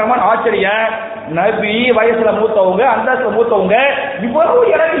சஹாபாக்களுக்கு பயங்கரமான ஆச்சரியம். நபி வயசுல மூத்தவங்க, அந்தஸ்துல மூத்தவங்க, இவ்வளவு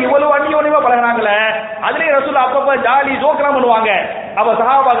எனக்கு இவ்வளவு அந்நியோன்யமா பழகினாங்களே. அதுலயே ரசூல் அப்பப்ப ஜாலி ஜோக்கெல்லாம் பண்ணுவாங்க. அப்ப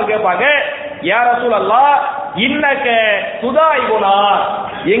சஹாபாக்கள் கேட்பாங்க, யா ரசூலல்லாஹ் இன்னக துதாயிகுனா,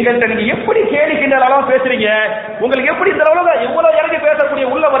 எங்கள்கிட்ட நீங்க எப்படி கேலி கிண்டலாம் பேசுறீங்க, உங்களுக்கு எப்படி இந்த அளவுக்கு இவ்வளவு இறங்கி பேசக்கூடிய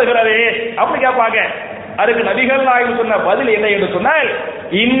உள்ள வருகிறது அப்படி கேட்பாங்க. அதுக்கு நபிகள் நாயகம் சொன்ன பதில் என்ன என்று சொன்னால்,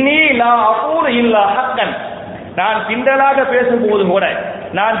 இன்னி லா அகூலு இல்லா ஹக்கன், நான் கிண்டலாக பேசும்போது கூட,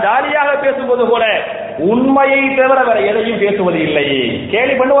 நான் ஜாலியாக பேசும்போது கூட உண்மையை தவிர வேற எதையும் பேசுவது இல்லை.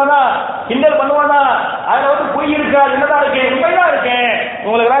 கேலி பண்ணுவானா, கிண்டல் பண்ணுவானா, அதுல பொய் இருக்கா, என்னதான் இருக்கு, உண்மைதான் இருக்கு.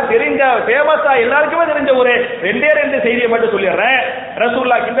 உங்களுக்கு எல்லாம் தெரிஞ்ச ஃபேமஸா எல்லாருக்குமே தெரிஞ்ச ஒரு ரெண்டு செய்தியை மட்டும் சொல்லிடுறேன்.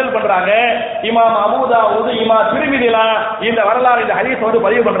 ரசூல்லா கிண்டல் பண்றாங்க. இமாம் அபூதாவூத், இமாம் திர்மிதிலா இந்த வரலாறு இந்த ஹதீஸ்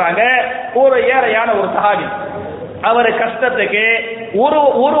பதிவு பண்றாங்க. ஒரு ஏழையான ஒரு சஹாபி, அவர் கஷ்டத்துக்கு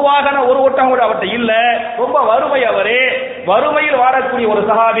ஒரு வாகனம் ஒரு ஒட்டம் கூட அவர்கிட்ட இல்ல, ரொம்ப வறுமை. அவரு வறுமையில் வாழக்கூடிய ஒரு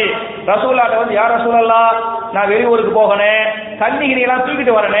சஹாபி ரசூலுல்லாஹ் வந்து, யார் ரசூலல்லாஹ், நான் வெளியூருக்கு போகணும், தண்ணி எல்லாம்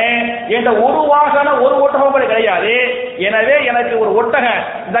தூக்கிட்டு வரணும், என்ற ஒரு வாகனம் ஒரு ஒட்டகம் கூட கிடையாது, எனவே எனக்கு ஒரு ஒட்டகம்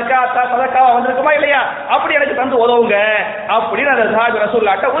ஜகாத்தா சதக்காவா வந்திருக்குமா இல்லையா, அப்படி எனக்கு தந்து உதவுங்க அப்படின்னு அந்த சஹாபி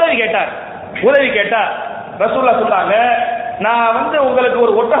ரசூலுல்லாஹ்ட்ட உதவி கேட்டா ரசூலுல்லாஹ் சொல்றாங்க, நான் வந்து உங்களுக்கு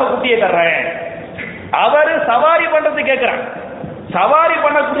ஒரு ஒட்டக குட்டியை தர்றேன். அவரு சவாரி பண்றது கேட்கிறான், சவாரி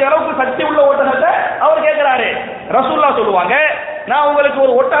பண்ணக்கூடிய அளவுக்கு சக்தி உள்ள ஒட்டகத்தை அவர் கேட்கிறாரு. ரசூலுல்லாஹ் சொல்லுவாங்க, நான் உங்களுக்கு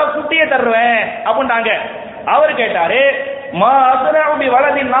ஒரு ஒட்டக குட்டியை தருவேன் அப்படின்னாங்க. அவர் கேட்டாரு, மா அஸ்னஉ பி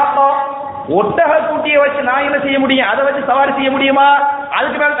வலதின் நாகா, ஒட்டக குட்டியை வச்சு நான் என்ன செய்ய முடியும், அதை வச்சு சவாரி செய்ய முடியுமா,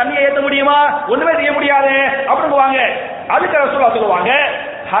 அதுக்கு மேல தண்ணியை ஏற்ற முடியுமா, ஒண்ணுமே செய்ய முடியாது அப்படிங்குவாங்க. அதுக்கு ரசூலுல்லாஹ் சொல்லுவாங்க,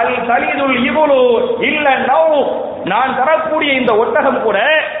 ஹல் தலிதுல் இபுலு இல்ல நௌ, நான் தரக்கூடிய இந்த ஒட்டகம் கூட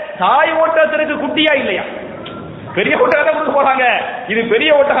தாய் ஒட்டகத்திற்கு குட்டியா இல்லையா, பெரிய ஒட்டகத்தை கொடுத்து போறாங்க, இது பெரிய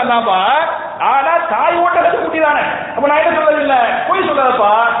ஒட்டகம் தான்ப்பா, ஆனா தாய் ஒட்டகத்துக்கு குட்டி தானே, அப்ப நான் என்ன சொல்லல போய்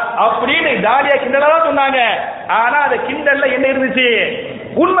சொல்லப்பா அப்படின்னு ஜாலியா கிண்டலா சொன்னாங்க. ஆனா அந்த கிண்டல்ல என்ன இருந்துச்சு,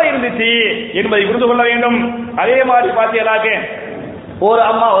 உண்மை இருந்துச்சு என்பதை புரிந்து கொள்ள வேண்டும். அதே மாதிரி பாத்தீங்கன்னாக்க ஒரு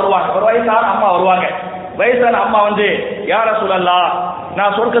அம்மா வருவாங்க, ஒரு வயசான அம்மா வருவாங்க. வயசான அம்மா வந்து, யா ரசூலல்லாஹ்,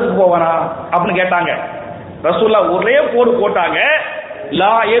 நான் சொர்க்கத்துக்கு போவேனா அப்படின்னு கேட்டாங்க. ரசூலுல்லாஹ் ஒரே போடு போட்டாங்க,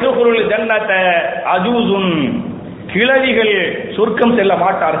 லா யதுகுலுல் ஜன்னத அஜூசுன், கிழவிகள் சொர்க்கம் செல்ல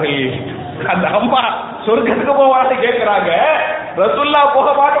மாட்டார்கள். அந்த அம்மா சொர்க்கத்துக்கு போவான்னு கேட்கிறாங்க, ரசூலுல்லாஹ் போக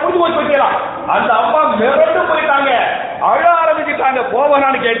மாட்ட முடிஞ்சு போய் வைக்கலாம். அந்த அம்மா மிரண்டு போயிட்டாங்க, அழ ஆரம்பிச்சுட்டாங்க.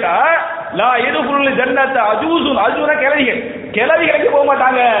 போவானான்னு கேட்டா, லா யதுகுலுல் ஜன்னத அஜூசுன், அஜூன கிழவிகள், கிழவிகளுக்கு போக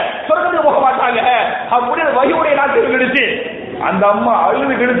மாட்டாங்க, சொர்க்கத்துக்கு போக மாட்டாங்க அப்படின்னு வகையுடைய நாட்டுக்கு கிடைச்சு அந்த அம்மா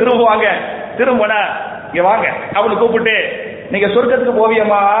அழுதுகிட்டு திரும்புவாங்க. திரும்பின இங்க வாங்க அவனு கூப்பிட்டு, நீங்க சொர்க்கத்துக்கு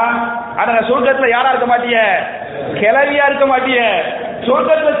போவியம்மா, ஆனா சொர்க்கத்துல யாரா இருக்க மாட்டிய, கிளவியா இருக்க மாட்டிய,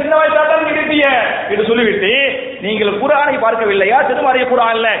 சொர்க்கத்துல சின்ன வயசா தான் இருப்பீங்க என்று சொல்லிவிட்டு, நீங்கள் குர்ஆனை பார்க்கவில்லையா, திருமறை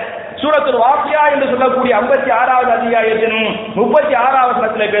குர்ஆன்ல சூரத்துல் வாக்கியா என்று சொல்லக்கூடிய 56வது அத்தியாயத்தின் 36வது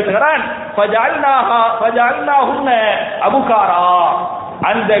வசனத்தில் பேசுகிறான், ஃபஜஅல்னாஹுன்ன அபுகாரா,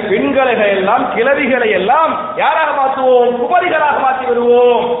 அந்த பெண்களை எல்லாம் கிழவிகளை எல்லாம் யாராக மாற்றுவோம், குமரிகளாக மாற்றி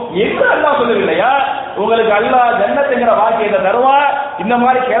வருவோம் என்று அல்லாஹ் சொல்லவில்லையா. உங்களுக்கு அல்லாஹ் ஜன்னத்துங்கிற வாக்கியத்தை தருவா, இந்த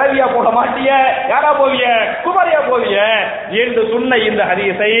மாதிரி கிழவியா போக மாட்டிய, யாரா போவிய, குமரியா போவிய என்று சொன்ன இந்த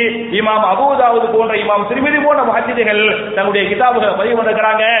ஹதீஸை இமாம் அபூதாவுது போன்ற இமாம் திர்மிதி போன்ற முஹத்திஸிகள் தங்களுடைய கிதாபுகளை பதிவு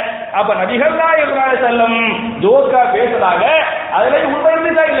பண்ணிருக்கிறாங்க. அப்ப நபிகள் நாயகம் ஸல்லல்லாஹு அலைஹி வஸல்லம் ஜோக்கா பேசுறாங்க, அதுல உண்மை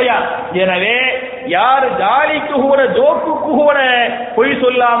இருந்துச்சா இல்லையா. எனவே யார் ஜாலிக்கு கூட ஜோக்குக்கு கூட பொய்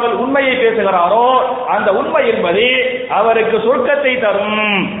சொல்லாமல் உண்மையை பேசுகிறாரோ அந்த உண்மை என்பது அவருக்கு சொர்க்கத்தை தரும்,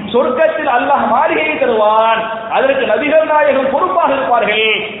 சொர்க்கத்தில் அல்லாஹ் மாளிகையை தருவான், அதற்கு நபிகள் நாயகம் பொறுப்பாக இருப்பார்கள்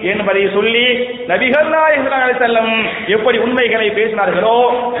என்பதை சொல்லி, நபிகள் நாயகம் ஸல்லல்லாஹு அலைஹி வஸல்லம் எப்படி உண்மைகளை பேசினார்களோ,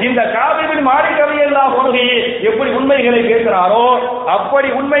 இந்த காபிபின் மாலிக் ரலியல்லாஹு அன்ஹு எப்படி உண்மைகளை பேசுகிறாரோ அப்படி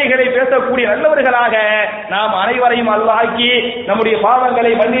உண்மைகளை பேசக்கூடிய நல்லவர்களாக நாம் அனைவரையும் அல்லாஹ் ஆக்கி நம்முடைய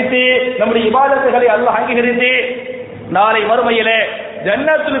பாவங்களை மன்னித்து நம்முடைய இபாதத்துகளை அல்லாஹ் அங்கீகரித்து நாளை மறுமையிலே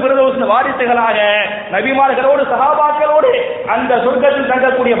ஜன்னத்துல் ஃபிர்தௌஸ் வாரிசுகளாக நபிமார்களோடு சஹாபாக்களோடு அந்த சொர்க்கத்தில்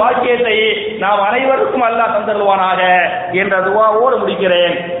தங்கக்கூடிய பாக்கியத்தை நாம் அனைவருக்கும் அல்லாஹ் தந்தருவானாக என்ற துஆவோடு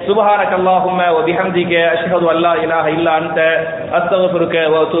முடிக்கிறேன். சுப்ஹானக்கல்லாஹும்ம வ பிஹம்திக அஷ்ஹது அல்லா இலாஹா இல்லா அன்த அஸ்தக்ஃபிருக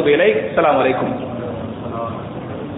வ அத்தூபு இலைக். அஸ்ஸலாமு அலைக்கும்.